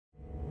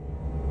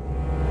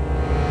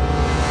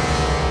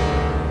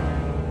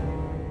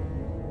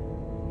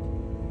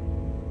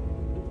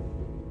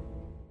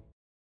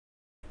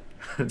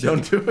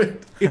Don't do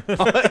it.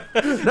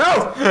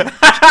 No.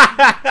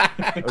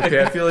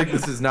 Okay, I feel like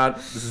this is not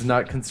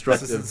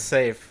constructive. This isn't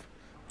safe.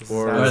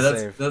 Or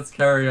Alright, let's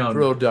carry on.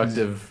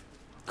 productive.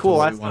 Cool.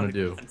 What That's we want to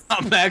do.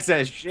 Max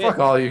as shit. Fuck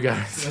all you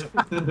guys.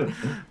 I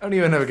don't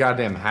even have a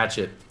goddamn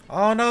hatchet.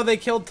 Oh no, they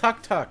killed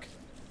Tuk Tuk.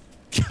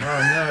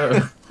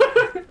 Oh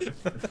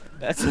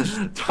That's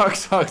Tuk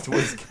Tuk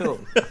was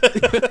killed.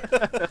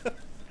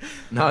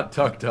 Not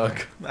Tuk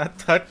Tuk. Not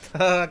Tuk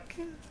Tuk.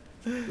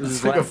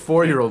 It's like a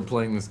 4-year-old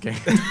playing this game.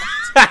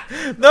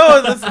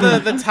 No, that's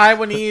the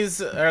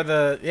Taiwanese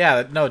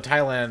or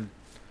Thailand.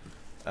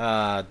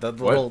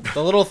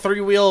 The little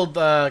 3-wheeled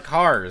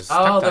cars.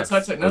 Oh, tuk-tuks.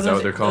 that's Tuk Tuk. No, Is that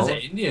what they're called? Those are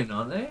Indian,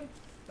 aren't they?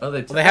 Oh,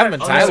 Well, they have them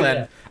in Thailand.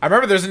 Yeah. I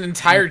remember there's an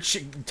entire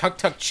Tuk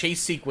Tuk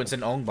chase sequence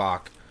in Ong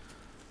Bak.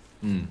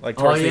 Like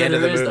Oh towards yeah, the end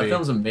of the there is. movie. That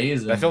film's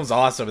amazing. That film's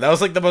awesome. That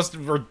was like the most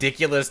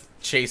ridiculous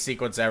chase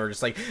sequence ever.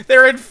 Just like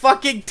they're in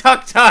fucking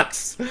tuk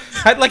tuks.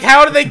 Like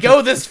how do they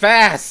go this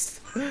fast?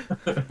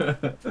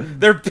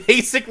 They're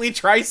basically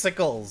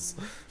tricycles.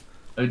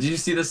 Oh, did you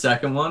see the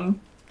second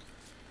one?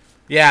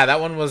 Yeah, that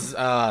one was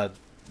not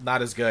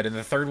as good, and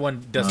the third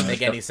one doesn't No,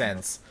 make any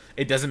sense.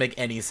 It doesn't make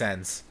any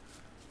sense.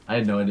 I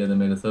had no idea they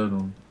made a third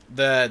one.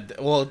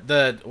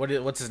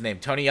 What's his name?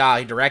 Tony Ya.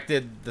 He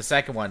directed the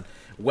second one.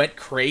 Went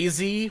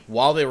crazy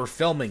while they were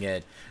filming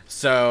it,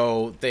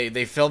 so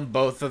they filmed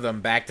both of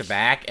them back to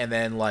back, and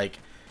then like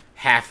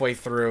halfway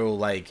through,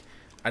 like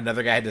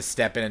another guy had to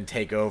step in and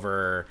take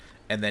over,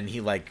 and then he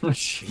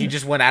he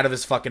just went out of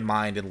his fucking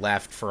mind and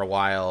left for a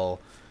while,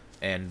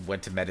 and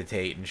went to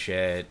meditate and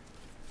shit.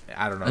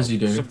 I don't know. As you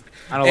do.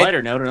 on a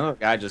lighter note. Another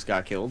guy just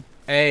got killed.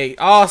 Hey,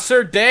 oh,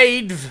 Sir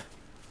Dave.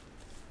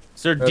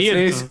 Sir That's Dean.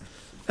 nice.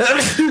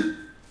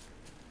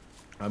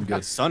 I'm good.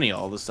 Got sunny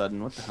all of a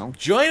sudden. What the hell?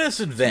 Join us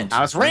in Vent.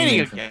 Now it's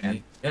raining for again.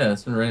 me. Yeah,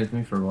 it's been raining for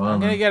me for a while I'm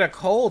gonna now. get a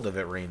cold if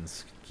it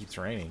rains. Keeps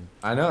raining.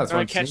 I know, that's why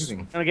I'm I'm gonna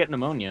sneezing. get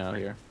pneumonia out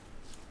here.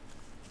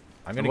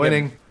 I'm I'm gonna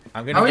winning. Get,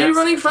 I'm gonna How are get, you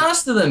running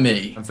faster than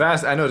me? I'm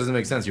fast. I know it doesn't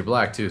make sense. You're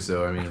black too,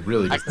 so I mean,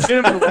 really. I Just,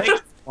 shoot him in the leg. Come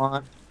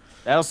on.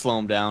 That'll slow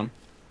him down.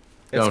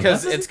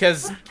 It's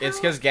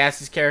because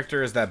Gassy's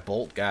character is that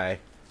Bolt guy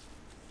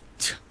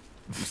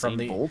from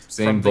the Bolt?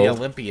 Same from the Bolt.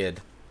 Olympiad.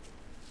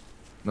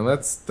 no,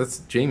 that's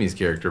Jamie's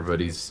character,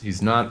 but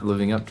he's not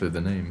living up to the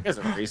name. You guys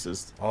are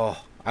racist.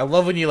 Oh, I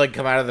love when you like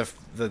come out of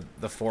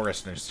the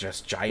forest and it's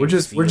just giant. We're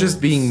just fields.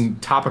 being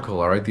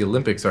topical, all right? The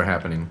Olympics are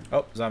happening.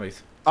 Oh,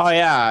 zombies! Oh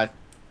yeah.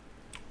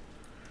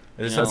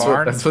 Is this Yeah. a That's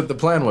barn? that's what the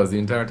plan was the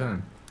entire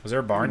time. Was there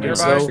a barn Yeah,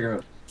 nearby?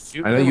 so-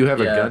 Shoot I know you have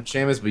Yeah. a gun,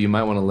 Seamus, but you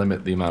might want to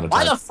limit the amount of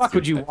Why time. the fuck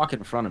would you walk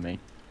in front of me?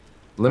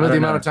 Limit I the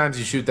don't amount know. of times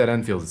you shoot that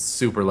Enfield. It's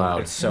super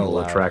loud. It's so It'll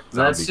loud. attract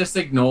Let's zombies. just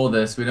ignore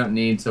this. We don't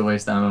need to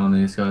waste ammo on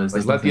these guys. Like,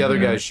 There's let the nothing other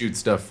to guys do. shoot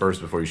stuff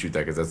first before you shoot that,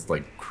 because that's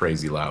like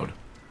crazy loud.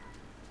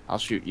 I'll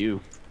shoot you.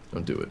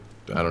 Don't do it.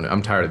 I don't know.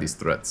 I'm tired of these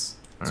threats.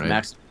 All right.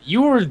 Max,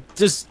 you were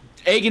just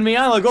egging me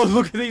on like, oh,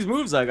 look at these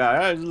moves I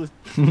got.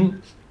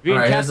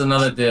 Alright, here's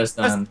another deer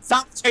stand.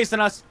 Stop chasing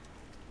us.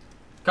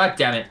 God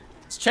damn it.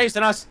 He's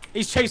chasing us.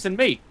 He's chasing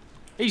me.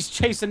 He's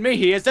chasing me.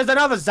 He is. There's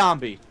another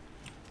zombie.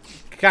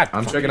 God,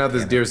 I'm checking out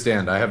this deer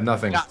stand. I have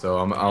nothing, Yeah. so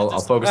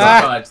I'll focus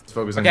Ah. on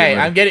focus on. Okay, getting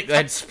I'm ready.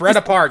 getting spread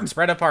apart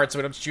so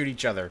we don't shoot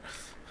each other.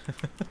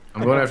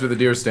 I'm going after the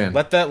deer stand.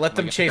 Let them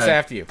Okay. chase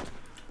after you.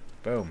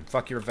 Boom!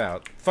 Fuck your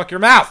mouth. Fuck your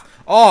mouth.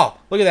 Oh,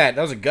 look at that.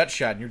 That was a gut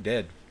shot, and you're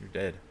dead. You're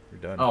dead.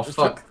 You're done. Oh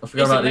fuck, I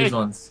forgot about these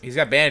ones. He's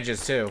got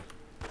bandages too.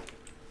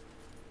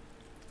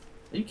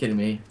 Are you kidding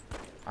me?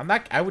 I'm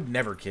not. I would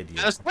never kid you.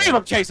 There's three of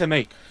them chasing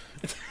me.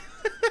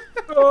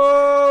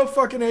 Oh,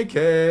 fucking AK.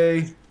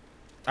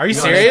 Are you You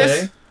got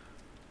serious? AK?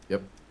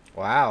 Yep.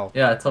 Wow.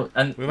 Yeah,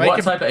 and We might what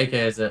give- type of AK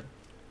is it?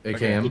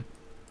 AKM.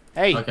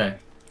 Hey. Okay.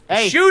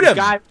 Hey. Shoot this him!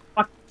 Guy,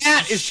 fucking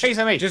cat is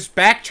chasing me. Just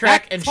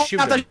backtrack and Told shoot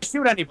not him. to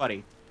shoot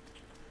anybody.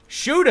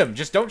 Shoot him.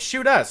 Just don't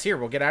shoot us. Here,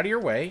 we'll get out of your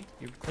way.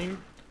 You clean.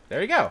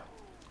 There you go.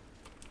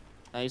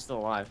 No, he's still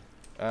alive.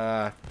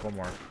 One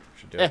more.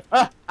 Should do Eh,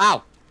 it.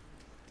 ow.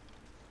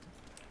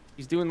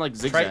 He's doing like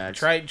Try,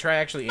 zigzags. try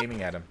actually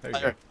aiming at him. There you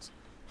go.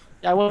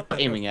 Yeah, I was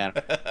aiming at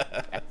him.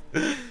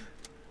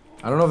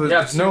 I don't know if Yeah,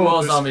 there's two no more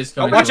there's- zombies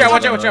Oh, coming. watch out!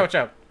 towards Watch out! us, Watch out! Watch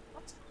out!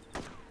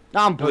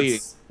 Now I'm bleeding.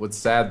 What's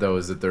sad though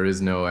is that there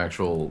is no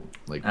actual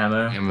like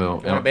Ammo? ammo.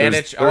 want a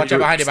bandage? Oh, watch out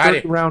behind you,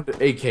 behind you. Around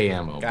AK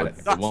ammo, Got but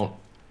it. it won't.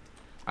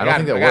 I I don't got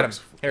think him, that I got works.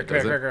 him. Here, come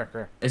does here, it? come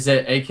here. Is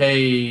it AK?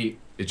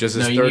 It just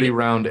No, says you 30 need-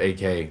 round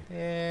AK.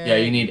 Yeah,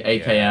 you need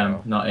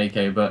AKM, not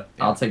AK, but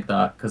I'll take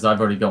that because I've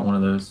already got one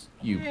of those.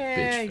 You There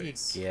bitch you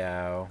face.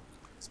 go.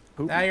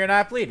 Poop. Now you're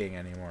not bleeding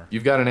anymore.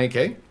 You've got an AK?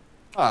 No,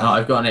 Ah,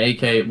 I've got an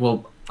AK.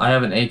 Well, I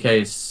have an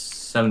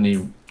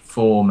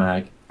AK-74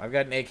 mag. I've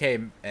got an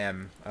AKM.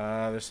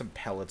 There's some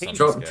pellets on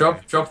Drop, this guy.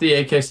 drop the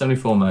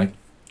AK-74 mag.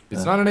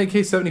 It's not an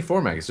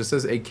AK-74 mag. It just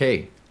says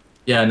AK.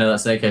 Yeah, no,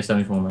 that's the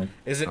AK-74 mag.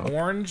 Is it Oh.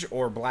 orange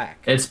or black?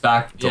 It's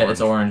back. It's Yeah,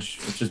 it's orange.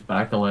 It's just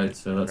backlight,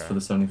 so that's Okay. for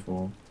the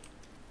 74.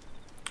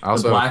 I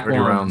also black have 30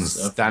 rounds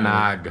ones are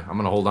Stanag. I'm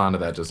gonna hold on to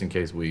that just in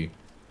case we.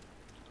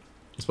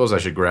 I suppose I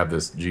should grab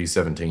this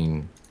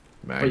G17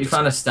 mag. But you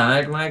found a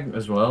stag mag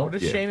as well. What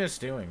is Yeah. Seamus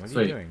doing? What's he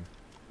Sweet. doing?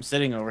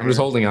 sitting over I'm here. just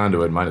holding on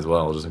to it. Might as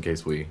well, just in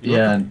case we.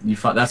 Yeah,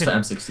 that's for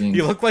M16.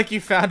 You look like you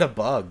found a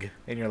bug,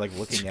 and you're like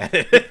looking at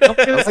it.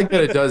 I like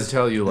that it does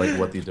tell you like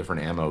what the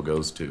different ammo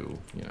goes to.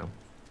 You know.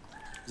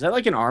 Is that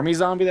like an army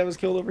zombie that was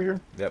killed over here?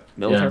 Yep.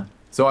 Military? Yeah.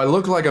 So I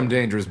look like I'm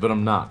dangerous, but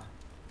I'm not.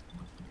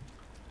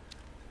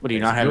 What do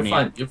you not have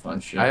any? You'll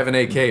find shit. I have an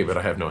AK, but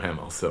I have no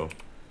ammo, so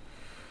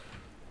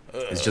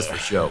it's just for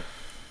show.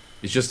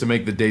 It's just to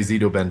make the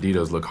DayZito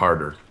Banditos look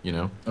harder, you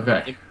know.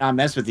 Okay. Not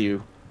mess with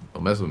you.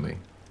 Don't mess with me.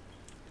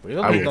 We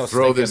don't I need will no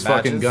throw stinking this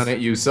fucking matches. gun at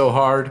you so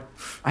hard.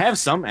 I have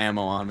some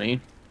ammo on me.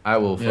 I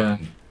will Yeah.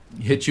 fucking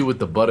hit you with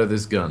the butt of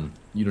this gun.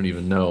 You don't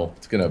even know.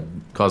 It's gonna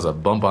cause a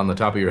bump on the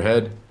top of your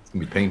head. It's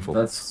gonna be painful.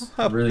 That's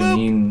really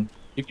mean.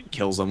 You can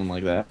kill someone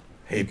like that.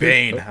 Hey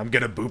Bane, I'm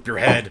gonna boop your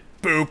head.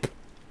 Boop.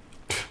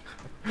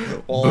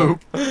 Oh.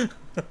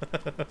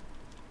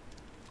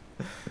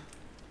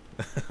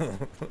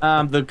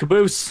 The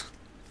caboose.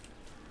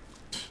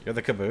 You're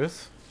the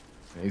caboose?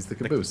 He's the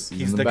caboose.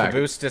 He's in the back.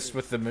 caboose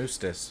with the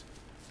moostis.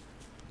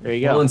 There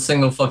you All go. in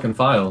single fucking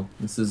file.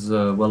 This is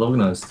well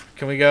organized.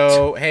 Can we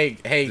go, hey,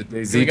 The can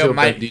we DayZito go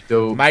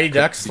Bandito Mighty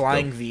Ducks Bandito.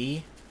 Flying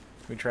V?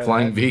 Can we try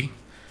Flying that? V.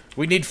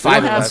 We need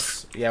 5 of have-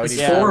 us. Yeah, we It's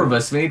need Yeah. 4 of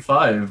us. We need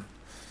 5.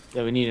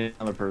 Yeah, we need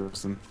another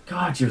person.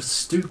 God, you're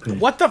stupid.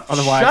 What the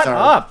Otherwise, shut our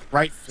up!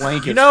 right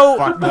flank You is know,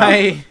 fucked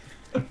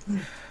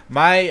up.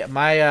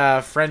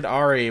 my friend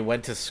Ari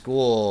went to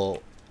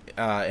school,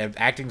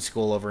 acting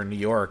school over in New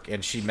York,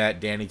 and she met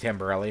Danny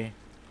Tamborelli,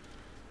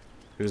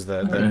 who's I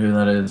don't know who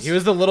that is. he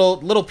was the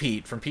little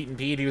Pete from Pete and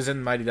Pete. He was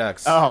in Mighty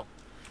Ducks. Oh,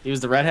 he was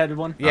the redheaded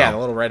one. Yeah, Oh. the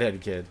little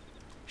redheaded kid.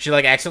 She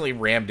like accidentally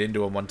rammed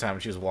into him one time when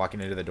she was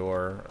walking into the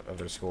door of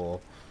their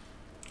school.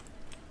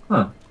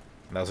 Huh.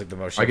 And that was like the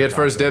most. I get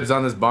first dibs. dibs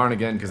on this barn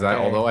again because Okay.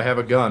 although I have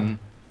a gun,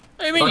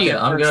 What do you mean Fuck you it,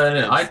 get I'm first going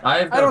in. dibs? I've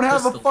got I don't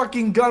have a pistol.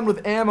 fucking gun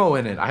with ammo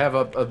in it. I have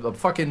a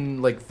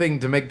fucking like thing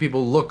to make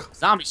people look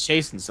Zombies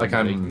chasing like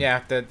somebody. I'm.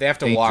 Yeah, they have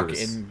to walk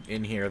Dangerous.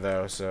 in here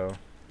though. So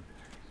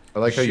I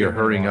like how you're Shoot,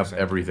 hurrying up awesome.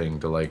 everything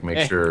to like make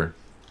Eh. sure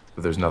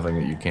that there's nothing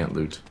that you can't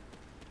loot.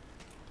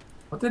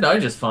 What did I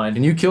just find?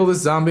 Can you kill this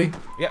zombie?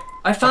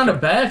 I found a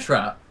bear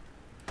trap.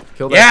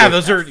 Kill that. yeah, bitch.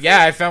 those are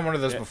yeah. I found one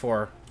of those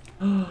before.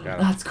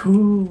 That's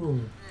cool.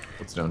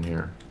 What's down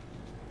here?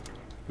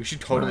 We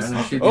should totally. Alright, I'm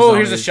gonna shoot these Oh,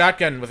 here's a zombies.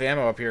 shotgun with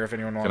ammo up here if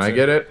anyone wants. Can I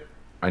get it?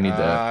 I need that.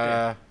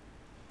 Uh,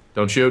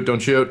 Don't shoot! Don't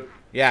shoot!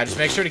 yeah, just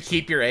make sure to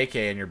keep your AK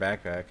in your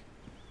backpack.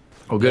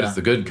 Oh, good. Yeah. It's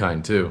the good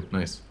kind too.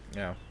 Nice.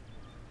 Yeah.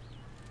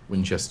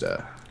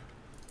 Winchester.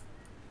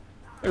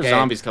 There's Okay.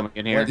 zombies coming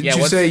in here. Didn't Yeah,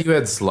 you what's- say you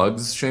had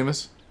slugs,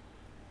 Seamus?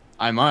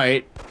 I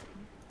might.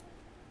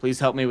 Please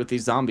help me with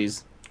these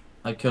zombies.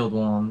 I killed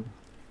one.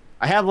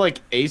 I have like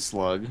a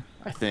slug,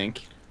 I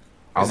think.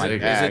 I'll my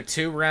take bag. it. Is it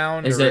 2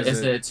 round? Is or it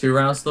is it a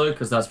 2-round slug?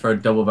 Because that's for a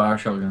double barrel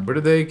shotgun. Where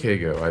did the AK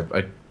go?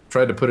 I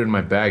tried to put it in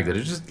my bag. Did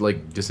it just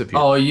like disappear?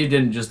 Oh, you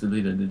didn't just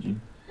delete it, did you?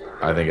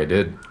 I think I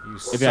did. You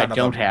Maybe I son of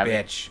don't a have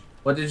it. bitch.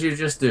 What did you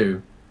just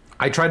do?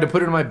 I tried to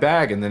put it in my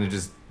bag and then it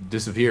just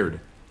disappeared.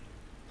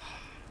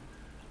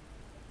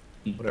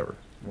 Whatever.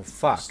 Well,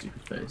 fuck.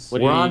 Stupid face. What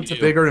do We're you on need to to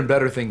do? bigger and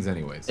better things,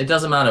 anyways. It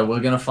doesn't matter. We're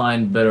gonna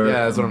find better.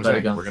 Yeah, that's what I'm better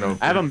saying. guns. We're gonna.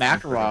 I have a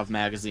Makarov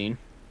magazine.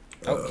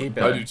 Oh, keep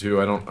it. I do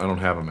too. I don't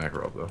have a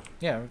Makarov though.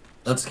 Yeah.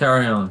 Let's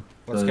carry on.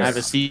 Let's I go. have a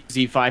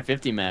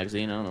CZ550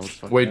 magazine. I don't know what the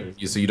fuck that Wait,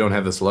 is. so you don't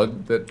have the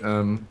slug that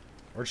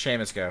Where'd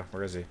Seamus go?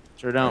 Where is he?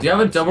 Sure don't. Do you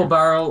have a double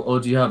barrel or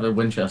do you have a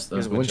Winchester?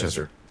 Here's a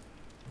Winchester?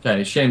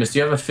 Okay, Seamus, do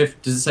you have a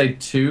does it say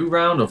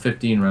 2-round or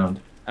 15-round?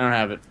 I don't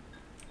have it.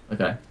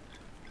 Okay.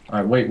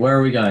 Alright, wait, where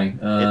are we going?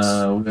 We're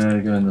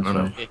gonna go in this I don't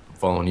know. way. I'm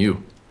following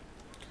you.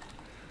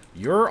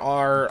 You're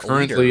our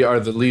Currently, leader. are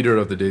the leader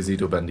of the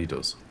DayZito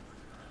Banditos.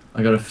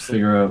 I gotta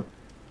figure out.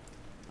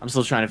 I'm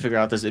still trying to figure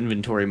out this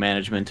inventory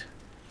management.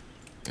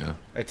 Yeah.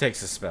 It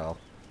takes a spell.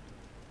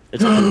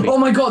 It's Oh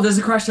my god, there's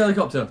a crashed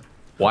helicopter!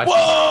 What?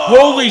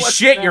 Holy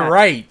shit, that? you're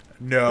right.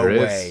 No There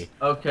is. way.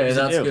 Okay, Does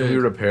it that's do? good. Can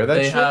we repair that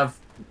They shit? have.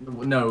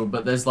 No,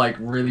 but there's like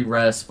really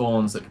rare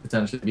spawns that could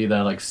potentially be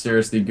there, like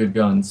seriously good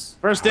guns.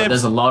 First But dibs.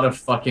 there's a lot of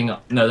fucking.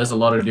 No, there's a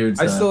lot of dudes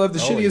I there. still have the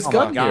Holy- shittiest Oh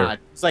gun my god. here.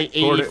 It's like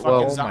 80 Toward it- fucking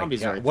well, oh my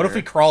zombies God. right What if there.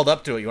 we crawled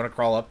up to it? You want to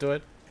crawl up to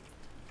it?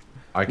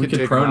 I We could could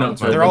take prone them them out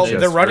to with it. my They're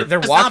Winchester. running. They're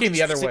There's walking the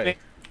zombies other chasing way. me.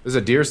 There's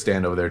a deer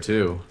stand over there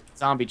too.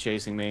 Zombie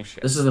chasing me.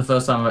 This is the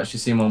first time I've actually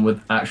seen one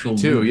with actual.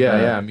 Too. Yeah,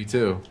 loot. yeah, me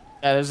too.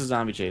 Yeah, there's a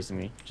zombie chasing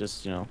me.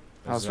 Just, you know,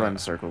 I was There's, running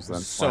circles then.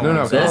 so No, no,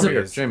 many come over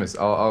zombies. here, Seamus.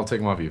 I'll take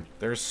them off you.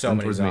 There's so Come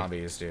many towards me.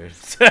 zombies, dude.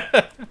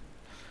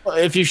 Well,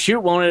 if you shoot,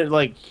 won't it,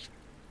 like...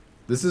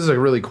 This is a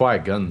really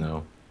quiet gun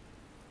though.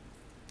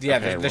 Yeah,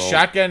 Okay, the well-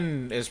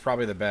 shotgun is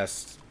probably the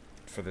best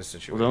for this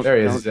situation. Well, There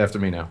he is. don't- He's after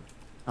me now.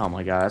 Oh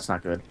my god, that's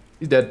not good.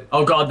 He's dead.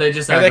 Oh god, they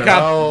just. Here they aggroed.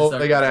 come. Oh,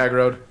 they got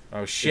aggroed.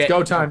 Oh shit!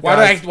 go time, Why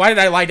guys. did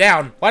I lie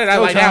down? Why did I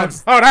Go lie time. down?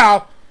 Oh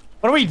no!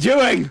 What are we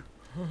doing?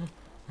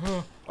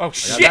 Oh Got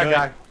shit! that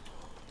guy.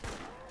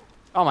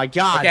 Oh my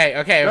god. Okay,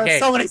 okay, There's okay.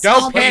 so many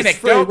Don't zombies. panic.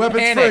 Free, Don't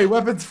weapons panic. free.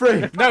 Weapons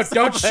free. No,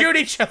 don't shoot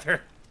each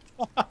other.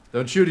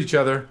 Don't shoot each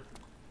other.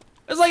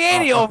 There's like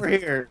 80 over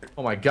here.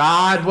 Oh my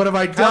God! What have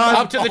I done?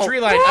 Up to the tree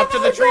line. Up to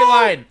the tree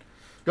line.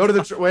 Go to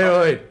the. Wait, wait,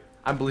 wait.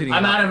 I'm bleeding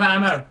I'm out. out of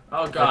ammo.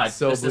 Oh god. I'm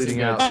so this isn't bleeding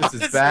good. out.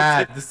 This is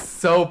bad. This is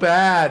so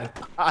bad.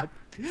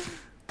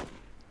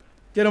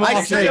 Get him I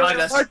off said me. it would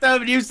alert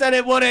them, and you said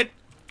it wouldn't.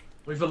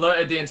 We've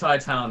alerted the entire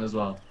town as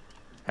well.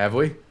 Have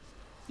we?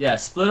 Yeah,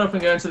 split up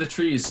and go into the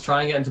trees.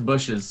 Try and get into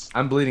bushes.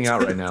 I'm bleeding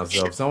out right now,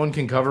 so if someone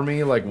can cover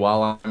me, like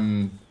while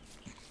I'm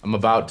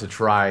about to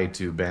try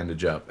to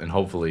bandage up, and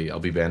hopefully I'll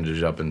be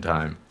bandaged up in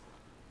time.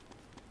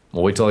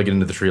 We'll wait till I get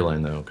into the tree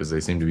line though, because they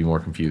seem to be more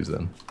confused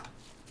then.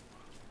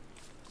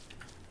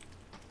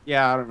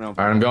 Yeah, I don't know. All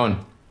right, I'm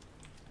going.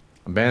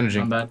 I'm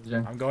bandaging. I'm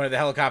bandaging. I'm going to the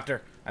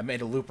helicopter. I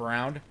made a loop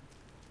around.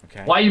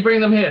 Okay. Why are you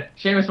bringing them here?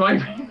 Seamus, why are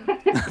you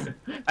bringing them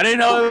I didn't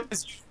know it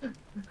was.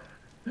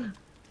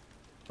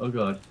 Oh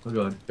god, oh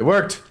god. It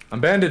worked. I'm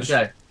bandaged.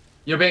 Okay.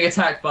 You're being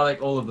attacked by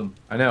like all of them.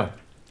 I know.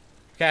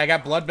 Okay, I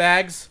got blood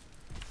bags.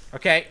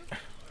 Okay.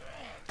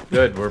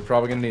 Good. We're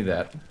probably gonna need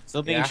that.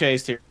 Still being Yeah.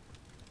 chased here.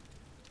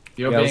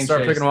 You're Yeah, being let's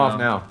start chased picking them off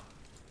now.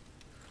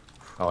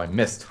 Oh, I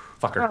missed.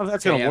 I don't know Fucker. if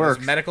that's Okay, gonna yeah, work.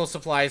 there's medical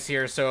supplies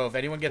here, so if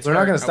anyone gets They're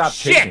not hurt... gonna stop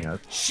shit! chasing us.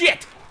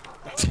 Shit!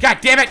 God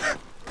damn it!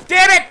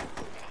 Damn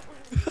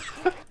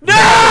it!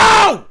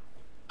 No!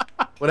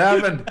 What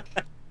happened?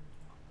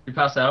 You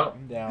pass out?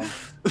 I'm down.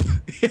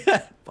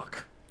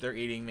 Fuck. They're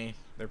eating me.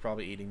 They're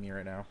probably eating me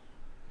right now.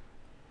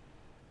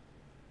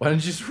 Why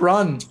didn't you just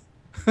run?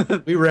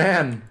 We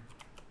ran.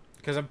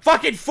 Because I'm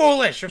fucking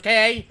foolish,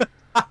 okay?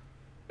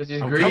 Because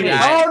he's I'm greedy. coming.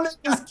 Yeah. Oh,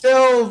 Nick is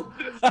killed.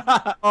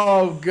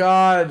 Oh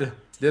god.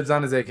 Dibs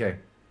on his AK.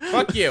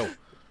 Fuck you.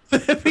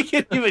 We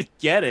can't even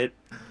get it.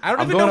 I don't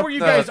I'm even going know up where you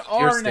the guys tier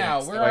are stand now.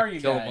 so Where I are can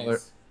you kill him while they're-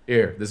 guys?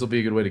 Here, this will be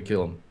a good way to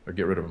kill him or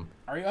get rid of him.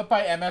 Are you up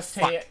by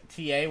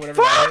MSTA,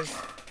 whatever that is?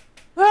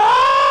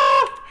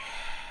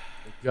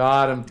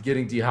 God, I'm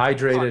getting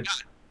dehydrated.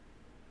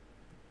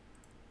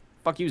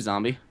 Fuck you,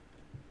 zombie.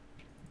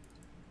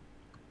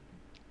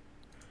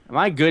 Am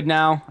I good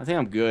now? I think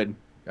I'm good.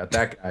 Got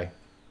that guy.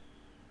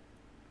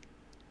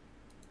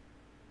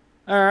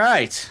 All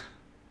right.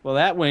 Well,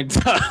 that went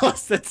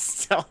less than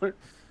stellar.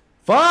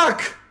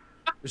 Fuck!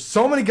 There's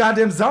so many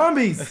goddamn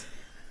zombies.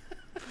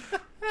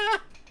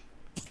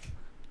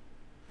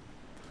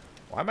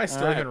 Why am I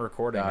still Alright. even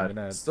recording? I'm God,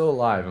 gonna... I'm still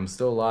alive. I'm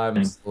still alive.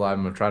 I'm still alive.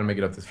 I'm gonna try to make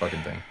it up this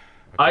fucking thing.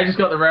 I just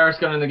got the rarest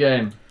gun in the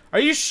game. Are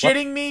you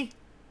shitting me?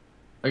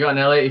 I got an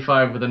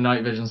L85 with a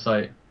night vision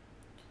sight.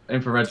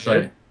 Infrared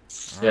sight.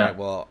 All Yeah. right,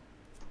 well,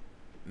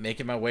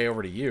 making my way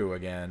over to you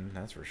again.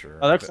 That's for sure.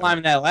 Oh, they're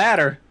climbing that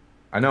ladder.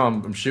 I know.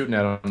 I'm shooting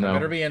at him I now.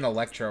 better be in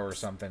Electro or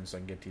something so I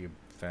can get to you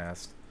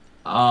fast.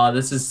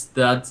 This is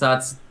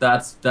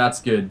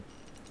that's good.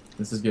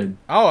 This is good.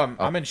 Oh,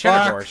 I'm in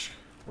fuck. Chernogorsk.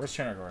 Where's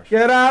Chernogorsk?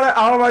 Get out of!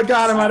 Oh my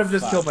god! I might have Oh,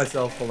 just fuck. killed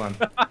myself. Hold on.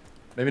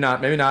 Maybe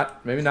not. Maybe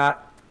not. Maybe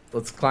not.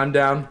 Let's climb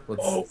down.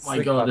 Let's. Oh my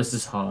think god, about this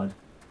is hard.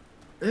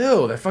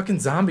 Ew! That fucking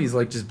zombie's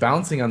like just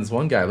bouncing on this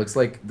one guy. Looks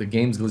like the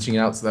game's glitching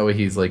out so that way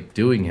he's like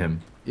doing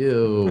him.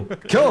 Ew!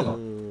 Kill him!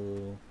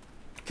 Ooh.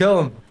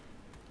 Kill him!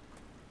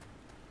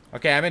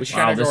 Okay, I'm in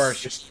Wow, this-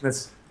 Chernogorsk.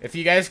 This. If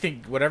you guys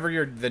can,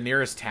 whatever the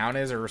nearest town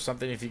is or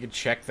something, if you could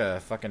check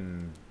the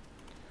fucking,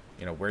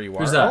 where you are.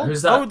 Who's that? Oh,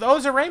 Who's that? Oh,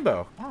 it's a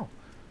rainbow. Oh.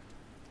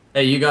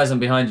 Hey, you guys, I'm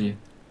behind you.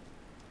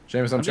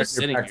 James, I'm I'm just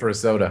checking your sitting pack here. for a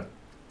soda.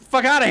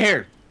 Fuck out of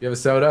here. You have a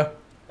soda?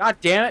 God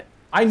damn it.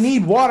 I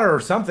need water or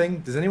something.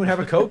 Does anyone have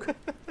a Coke?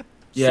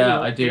 Yeah, Sitting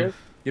I up do. here.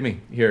 Give me.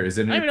 Here, is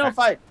it in I don't your even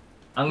know pack? if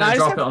I'm No, I gonna just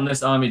drop have- it on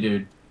this army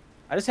dude.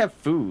 I just have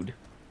food.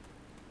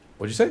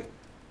 What'd you say?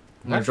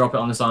 I'm gonna drop it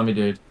on this army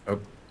dude. Oh,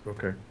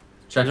 okay.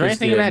 Check Is there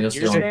his anything in gear, that you'll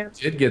gear see him.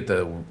 stand? Did get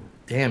the...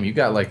 Damn, you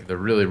got like the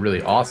really,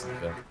 really awesome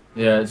stuff.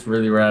 Yeah, it's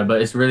really rare,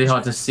 but it's really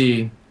hard to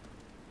see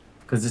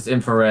because it's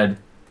infrared.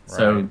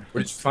 So Right.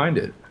 Where did you find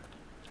it?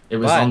 it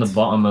was on the But-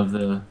 bottom of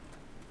the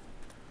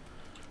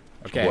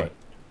Okay. What?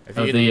 If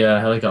you of could, the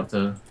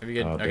helicopter. if you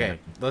could, Oh, okay.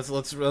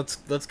 damn.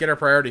 Let's get our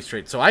priorities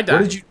straight. So I died.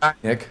 Where did you die,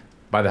 Nick?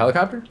 By the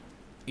helicopter?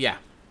 Yeah.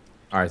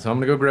 Alright, so I'm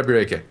gonna go grab your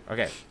AK.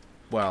 Okay.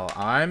 Well,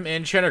 I'm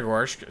in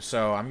Chernogorsk,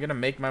 so I'm gonna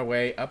make my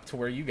way up to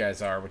where you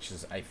guys are, which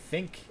is I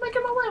think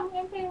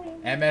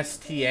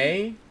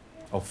MSTA.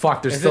 Oh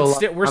fuck, there's Is still it a lot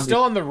sti- of we're zombies.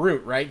 still on the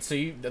route, right? So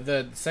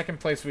the second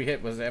place we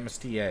hit was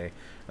MSTA, and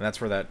that's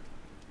where that.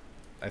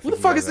 I Who think the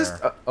you fuck guys is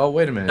this? are. Oh,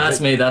 wait a minute. That's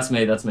me. That's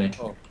me. That's me.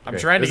 Oh, I'm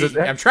okay. trying to Is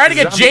get, it- I'm trying to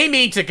get zombie-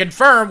 Jamie to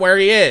confirm where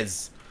he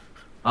is.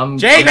 I'm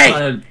Jamie!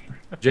 trying to-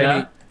 Jamie,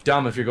 Yeah.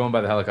 dumb if you're going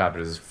by the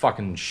helicopter. There's a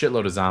fucking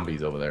shitload of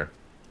zombies over there.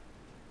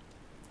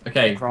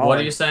 Okay, Crawling. what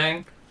are you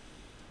saying?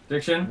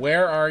 Diction?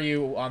 Where are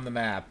you on the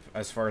map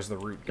as far as the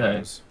route Okay.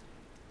 goes?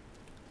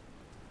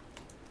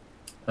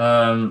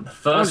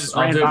 First just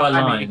I'll ran do it by by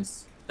me.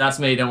 lines. That's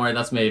me. Don't worry.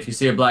 That's me. If you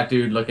see a black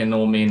dude looking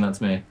all mean,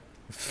 that's me.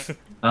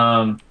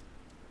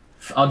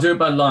 I'll do it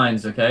by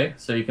lines, okay?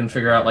 So you can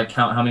figure out like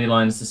count how many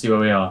lines to see where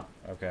we are.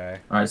 Okay.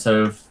 All right.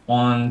 So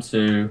 1,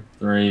 2,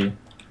 3.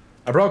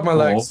 I broke my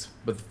legs,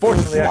 but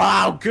fortunately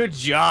Wow, good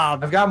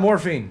job. I've got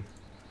morphine.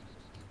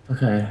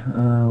 Okay.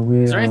 We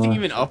Is there are anything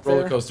even up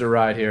Roller there? coaster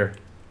ride here.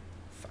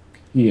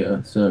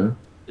 here. So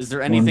Is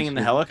there anything in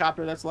the two.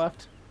 helicopter that's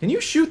left? Can you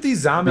shoot these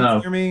zombies No.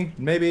 near me?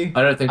 Maybe.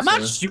 I don't think I'm so.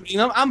 not shooting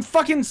them. I'm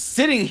fucking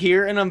sitting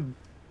here and I'm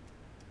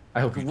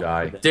I hope you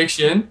die.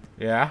 Diction.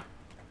 Yeah.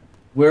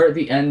 We're at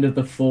the end of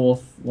the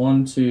fourth.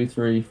 1, 2,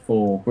 3,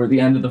 4. We're at the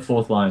end of the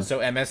fourth line. So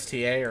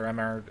MSTA or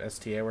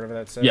MRSTA, whatever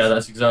that says. Yeah,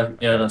 that's exactly.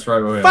 Yeah, that's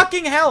right. Where we are.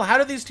 Fucking hell! How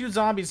do these two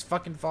zombies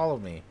fucking follow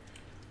me?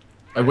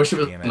 I wish it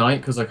was Damn it.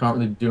 night because I can't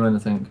really do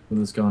anything with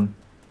this gun.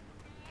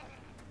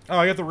 Oh,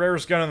 I got the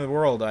rarest gun in the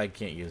world. I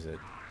can't use it.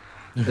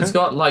 It's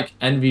got like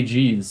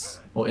NVGs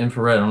or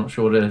infrared. I'm not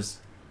sure what it is.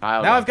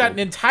 Now I've got an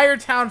entire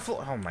town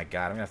full. Oh my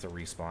god! I'm gonna have to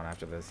respawn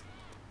after this.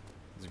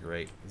 This is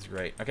great. This is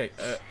great. Okay,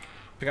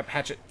 pick up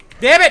hatchet.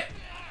 Damn it!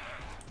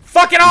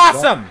 Fucking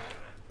awesome!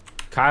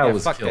 Kyle Yeah,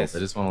 was fuck killed. this. I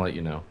just want to let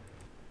you know.